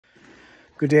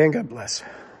Good day and God bless.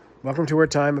 Welcome to our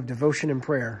time of devotion and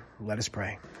prayer. Let us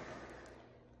pray.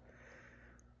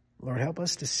 Lord, help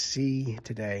us to see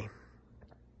today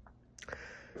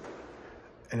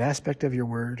an aspect of your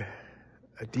word,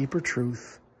 a deeper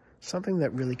truth, something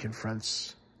that really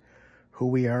confronts who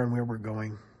we are and where we're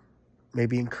going,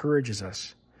 maybe encourages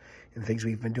us in things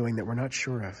we've been doing that we're not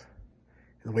sure of,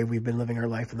 in the way we've been living our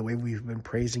life, in the way we've been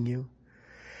praising you,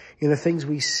 in the things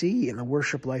we see in the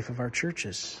worship life of our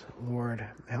churches. Lord,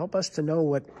 help us to know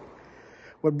what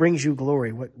brings you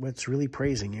glory, what's really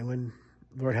praising you. And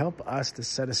Lord, help us to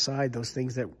set aside those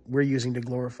things that we're using to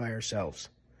glorify ourselves.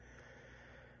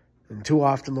 And too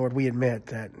often, Lord, we admit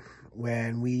that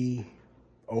when we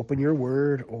open your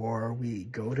word, or we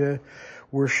go to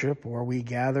worship, or we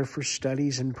gather for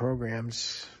studies and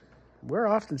programs, we're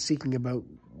often seeking about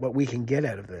what we can get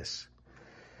out of this.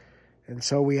 And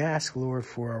so we ask, Lord,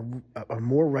 for a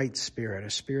more right spirit, a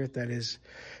spirit that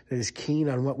is keen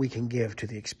on what we can give to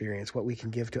the experience, what we can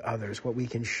give to others, what we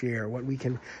can share, what we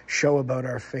can show about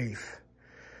our faith.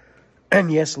 And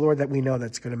yes, Lord, that we know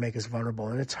that's going to make us vulnerable.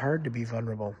 And it's hard to be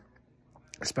vulnerable,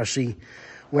 especially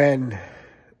when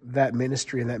that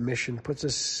ministry and that mission puts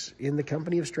us in the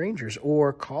company of strangers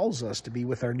or calls us to be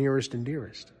with our nearest and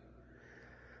dearest.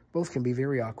 Both can be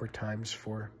very awkward times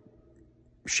for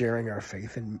sharing our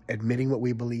faith and admitting what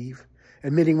we believe,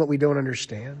 admitting what we don't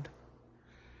understand.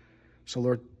 So,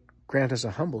 Lord, grant us a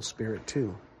humble spirit,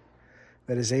 too,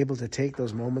 that is able to take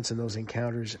those moments and those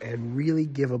encounters and really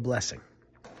give a blessing.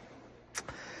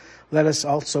 Let us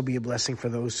also be a blessing for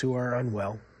those who are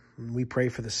unwell. We pray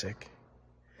for the sick.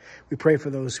 We pray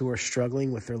for those who are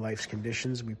struggling with their life's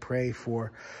conditions. We pray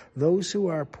for those who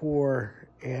are poor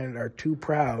and are too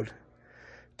proud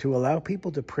to allow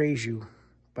people to praise you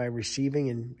by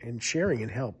receiving and sharing and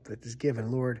help that is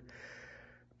given. Lord,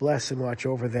 bless and watch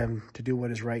over them to do what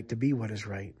is right, to be what is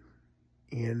right,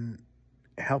 in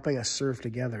helping us serve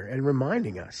together and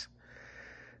reminding us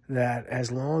that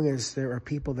as long as there are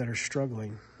people that are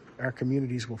struggling, our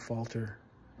communities will falter.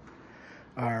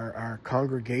 Our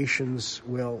congregations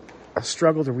will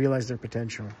struggle to realize their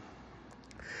potential.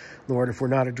 Lord, if we're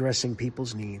not addressing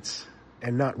people's needs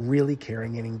and not really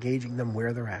caring and engaging them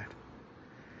where they're at.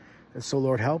 And so,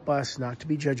 Lord, help us not to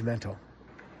be judgmental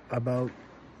about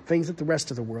things that the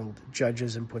rest of the world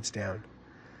judges and puts down.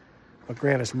 But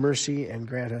grant us mercy and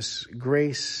grant us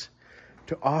grace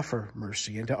to offer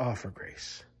mercy and to offer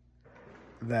grace,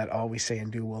 that all we say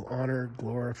and do will honor,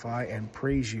 glorify, and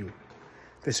praise you.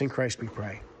 This in Christ we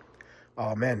pray.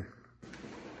 Amen.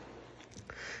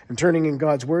 And turning in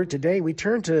God's word today, we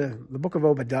turn to the book of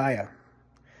Obadiah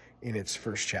in its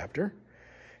first chapter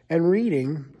and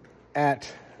reading at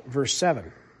verse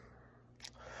 7.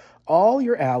 All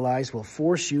your allies will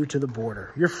force you to the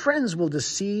border. Your friends will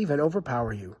deceive and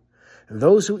overpower you. And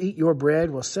those who eat your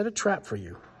bread will set a trap for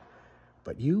you,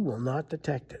 but you will not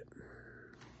detect it.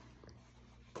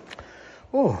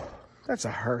 Oh, that's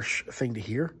a harsh thing to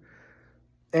hear.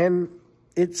 And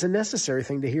it's a necessary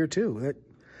thing to hear too, that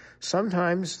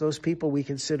sometimes those people we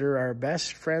consider our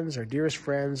best friends, our dearest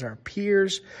friends, our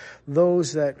peers,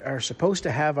 those that are supposed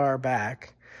to have our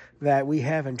back, that we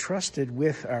have entrusted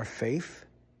with our faith,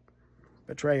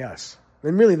 betray us.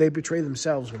 And really, they betray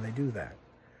themselves when they do that.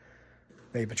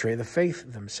 They betray the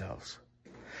faith themselves.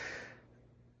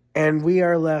 And we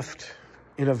are left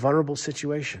in a vulnerable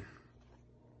situation.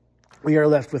 We are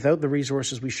left without the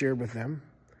resources we shared with them.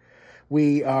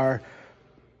 We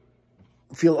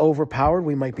feel overpowered.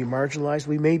 We might be marginalized.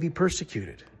 We may be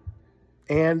persecuted.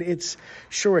 And it's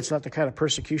not the kind of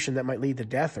persecution that might lead to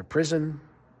death or prison,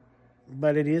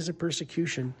 but it is a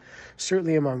persecution,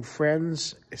 certainly among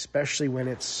friends, especially when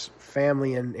it's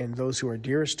family and those who are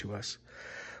dearest to us.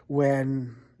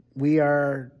 When we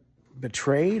are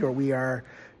betrayed or we are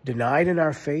denied in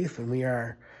our faith and we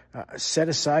are set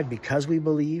aside because we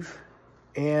believe,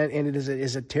 and it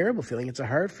is a terrible feeling. It's a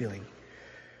hard feeling.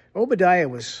 Obadiah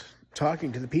was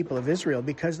talking to the people of Israel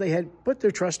because they had put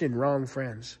their trust in wrong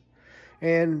friends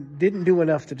and didn't do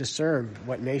enough to discern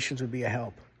what nations would be a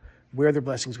help, where their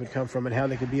blessings would come from, and how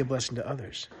they could be a blessing to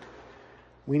others.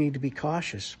 We need to be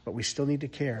cautious, but we still need to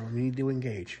care. We need to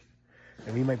engage.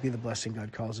 And we might be the blessing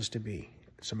God calls us to be.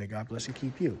 So may God bless and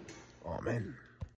keep you. Amen.